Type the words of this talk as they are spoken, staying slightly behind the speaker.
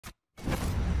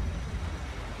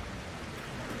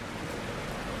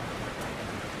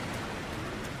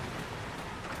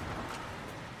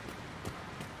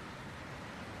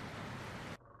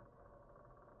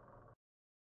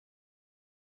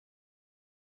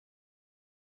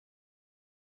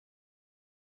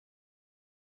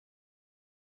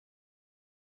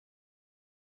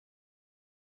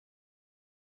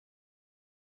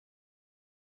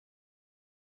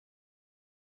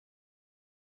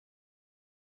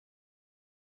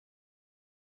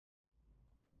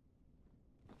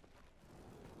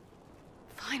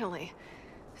Finally.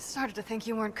 I started to think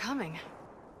you weren't coming.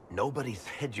 Nobody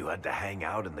said you had to hang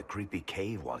out in the creepy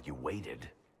cave while you waited.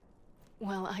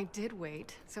 Well, I did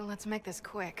wait, so let's make this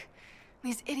quick.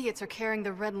 These idiots are carrying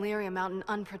the red lyrium out in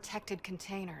unprotected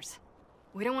containers.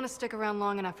 We don't want to stick around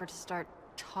long enough for it to start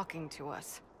talking to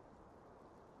us.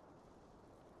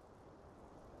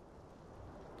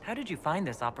 How did you find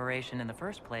this operation in the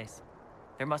first place?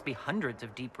 There must be hundreds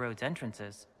of Deep Road's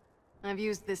entrances. I've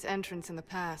used this entrance in the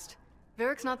past.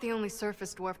 Varric's not the only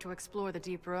surface dwarf to explore the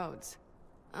Deep Roads.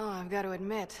 Oh, I've got to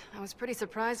admit, I was pretty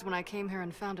surprised when I came here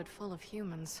and found it full of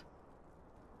humans.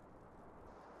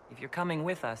 If you're coming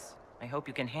with us, I hope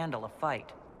you can handle a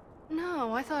fight.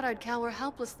 No, I thought I'd cower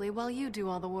helplessly while you do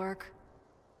all the work.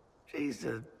 She's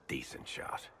a decent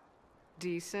shot.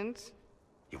 Decent?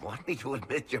 You want me to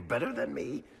admit you're better than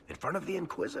me in front of the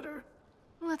Inquisitor?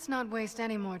 Let's not waste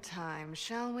any more time,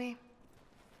 shall we?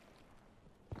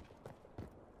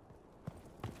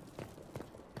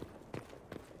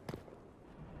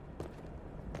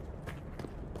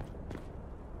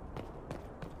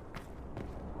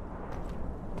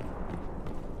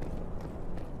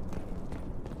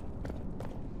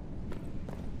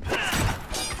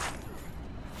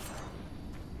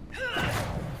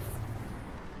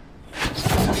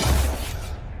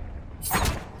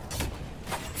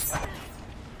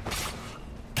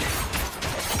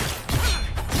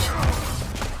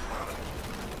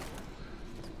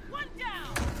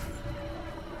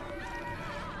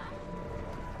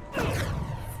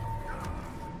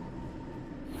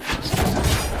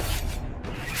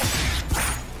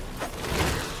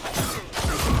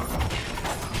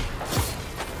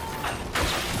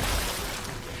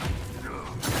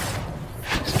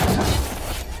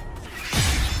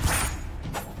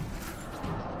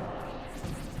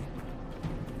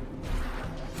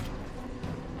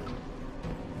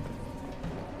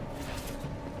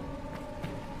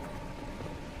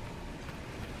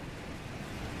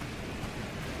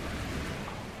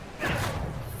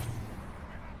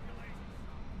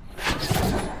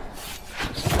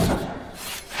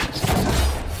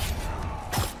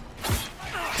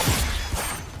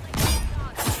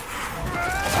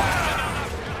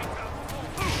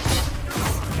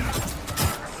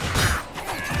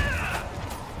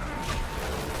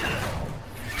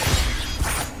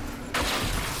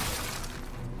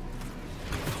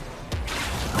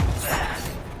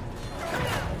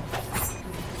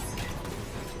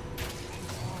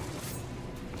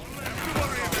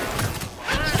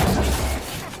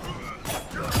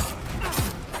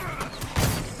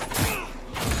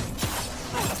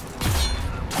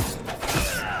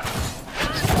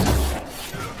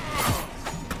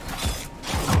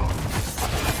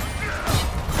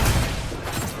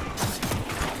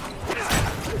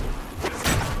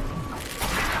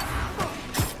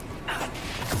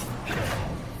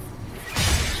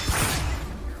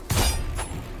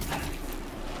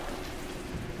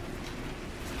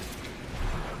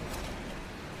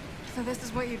 So this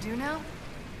is what you do now?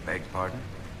 Beg pardon?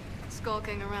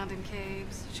 Skulking around in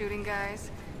caves, shooting guys?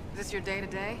 Is this your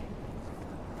day-to-day?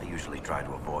 I usually try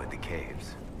to avoid the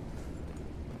caves.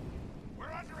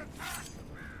 We're under attack!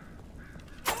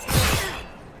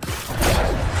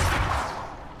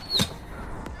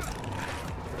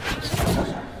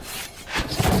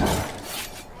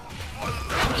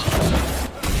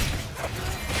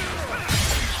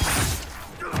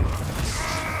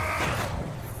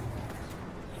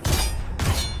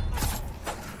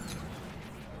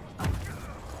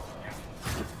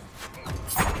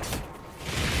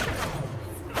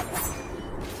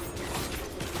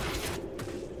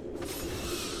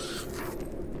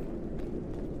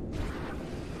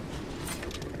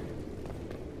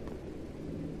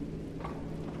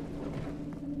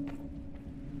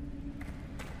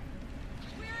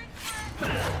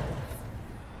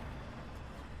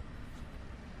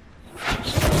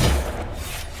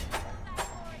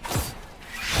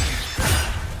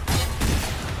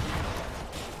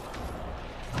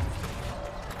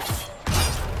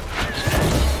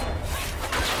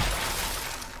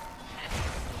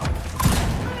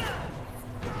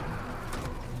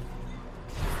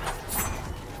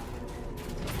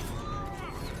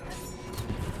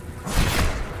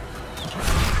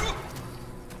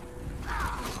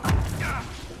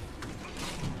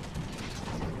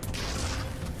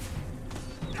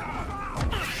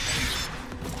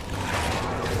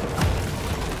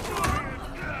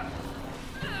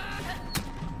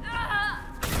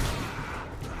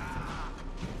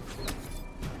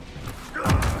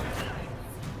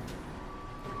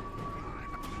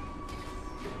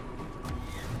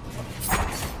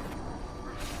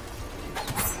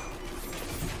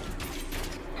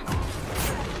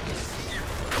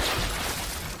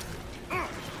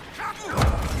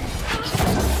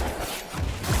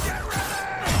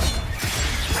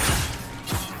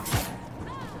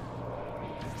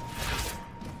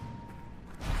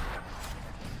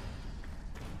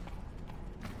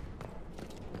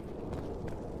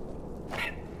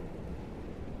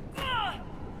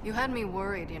 You had me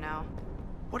worried, you know.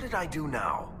 What did I do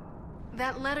now?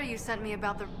 That letter you sent me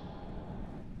about the...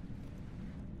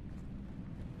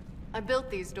 I built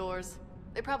these doors.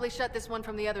 They probably shut this one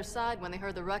from the other side when they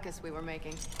heard the ruckus we were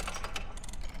making.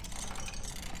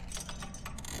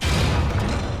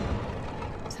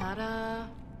 Ta-da!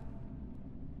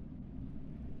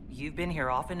 You've been here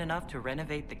often enough to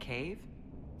renovate the cave?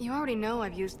 You already know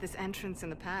I've used this entrance in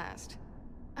the past.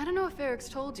 I don't know if Varric's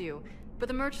told you, but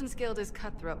the Merchants Guild is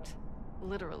cutthroat.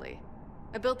 Literally.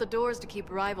 I built the doors to keep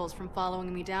rivals from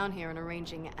following me down here and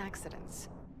arranging accidents.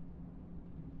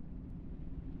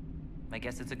 I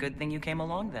guess it's a good thing you came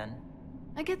along then.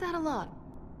 I get that a lot.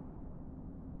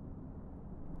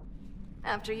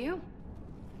 After you.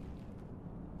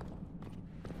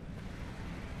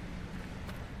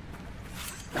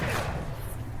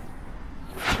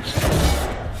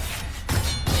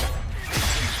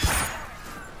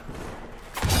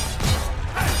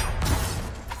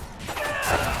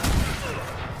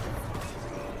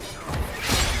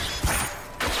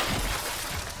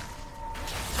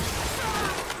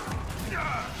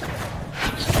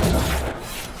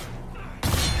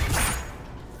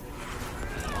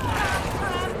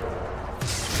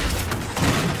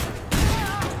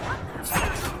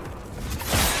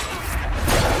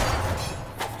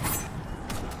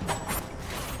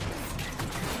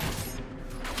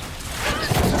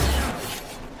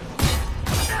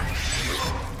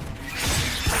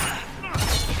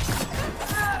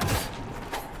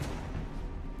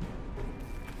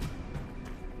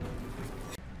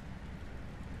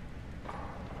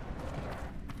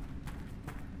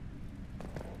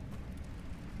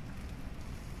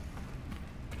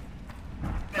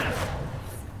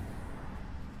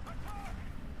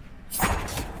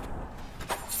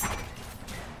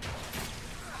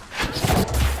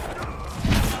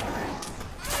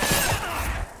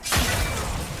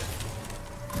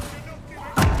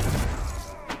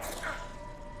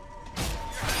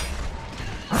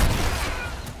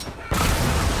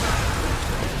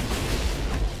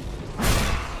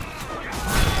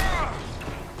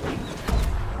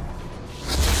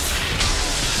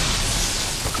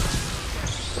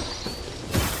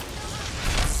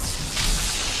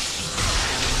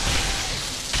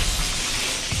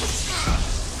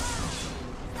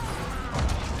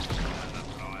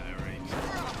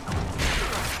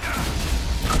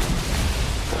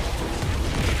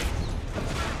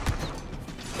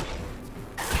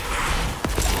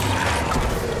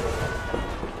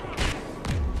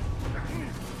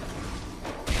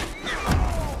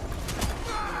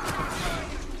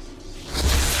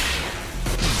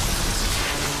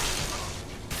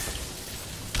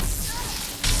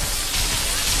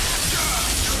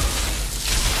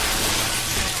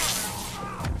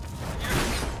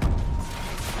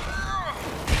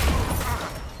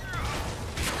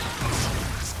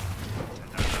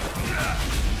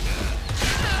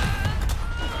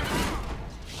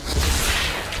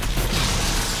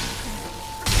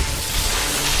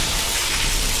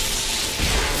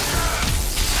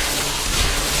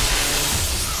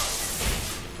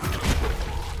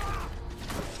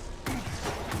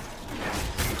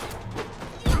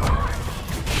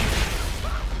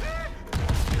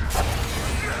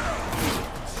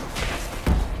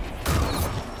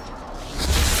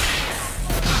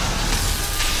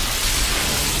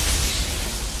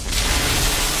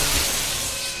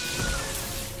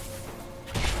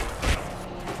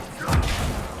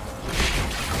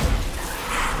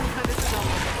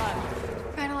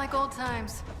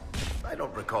 Times. I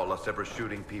don't recall us ever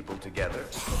shooting people together.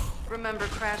 Remember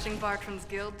crashing Bartram's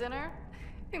guild dinner?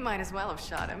 We might as well have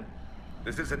shot him.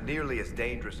 This isn't nearly as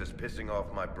dangerous as pissing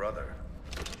off my brother.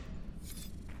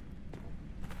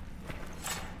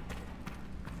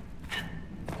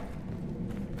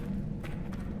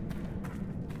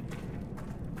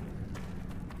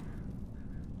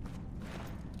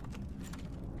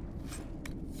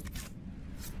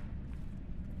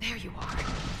 There you are.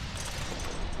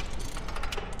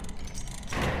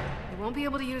 You won't be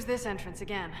able to use this entrance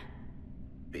again.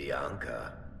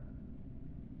 Bianca.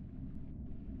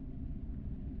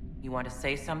 You want to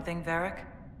say something, Varric?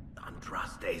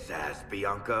 Andraste's ass,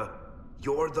 Bianca.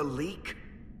 You're the leak?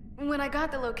 When I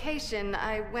got the location,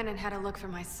 I went and had a look for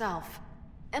myself.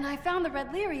 And I found the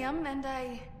red lyrium, and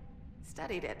I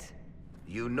studied it.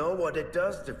 You know what it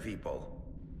does to people.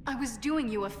 I was doing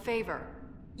you a favor.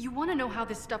 You want to know how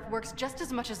this stuff works just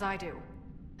as much as I do.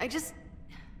 I just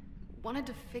wanted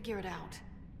to figure it out.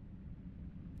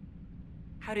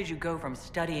 How did you go from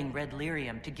studying red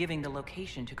lyrium to giving the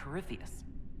location to Corypheus?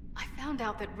 I found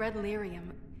out that red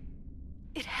lyrium...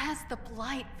 it has the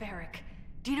blight, Varric.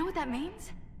 Do you know what that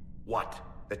means? What?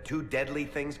 The two deadly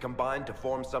things combined to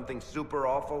form something super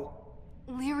awful?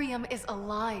 Lyrium is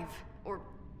alive, or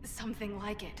something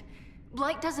like it.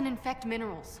 Blight doesn't infect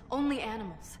minerals, only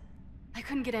animals. I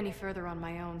couldn't get any further on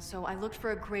my own, so I looked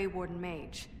for a Grey Warden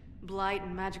mage. Blight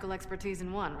and magical expertise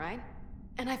in one, right?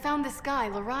 And I found this guy,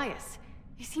 Larius.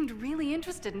 He seemed really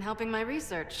interested in helping my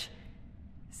research.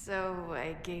 So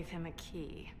I gave him a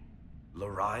key.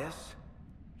 Larius?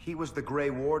 He was the Grey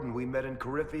Warden we met in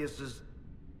Corypheus's...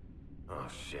 Oh,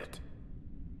 shit.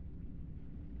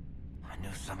 I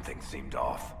knew something seemed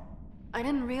off. I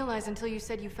didn't realize until you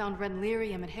said you found red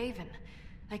lyrium at Haven.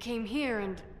 I came here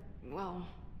and, well,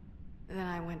 then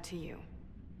I went to you.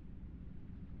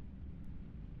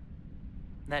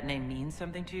 That name means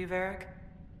something to you, Varric?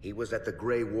 He was at the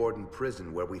Grey Warden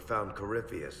prison where we found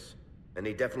Corypheus. And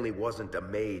he definitely wasn't a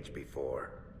mage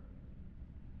before.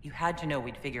 You had to know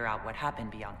we'd figure out what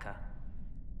happened, Bianca.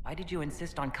 Why did you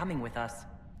insist on coming with us?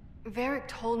 Varric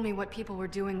told me what people were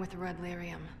doing with the red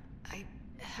lyrium. I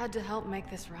had to help make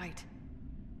this right.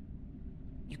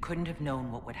 You couldn't have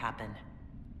known what would happen.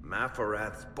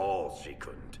 Mafarath's balls, she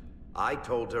couldn't. I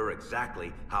told her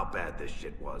exactly how bad this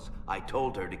shit was. I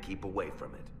told her to keep away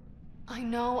from it. I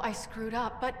know I screwed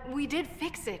up, but we did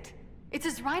fix it. It's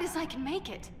as right as I can make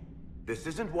it. This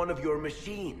isn't one of your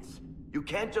machines. You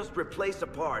can't just replace a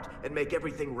part and make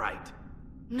everything right.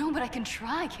 No, but I can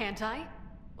try, can't I?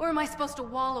 Or am I supposed to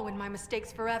wallow in my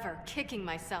mistakes forever, kicking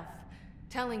myself,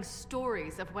 telling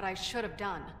stories of what I should have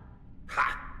done?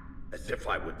 Ha! As if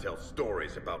I would tell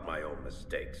stories about my own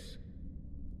mistakes.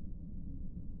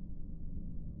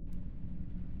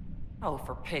 Oh,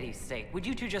 for pity's sake, would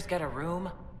you two just get a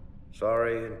room?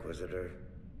 Sorry, Inquisitor.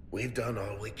 We've done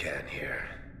all we can here.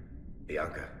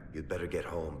 Bianca, you'd better get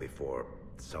home before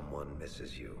someone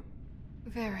misses you.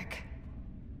 Varric.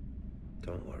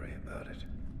 Don't worry about it.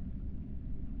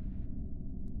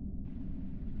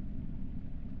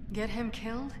 Get him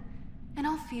killed, and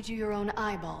I'll feed you your own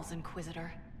eyeballs,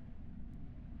 Inquisitor.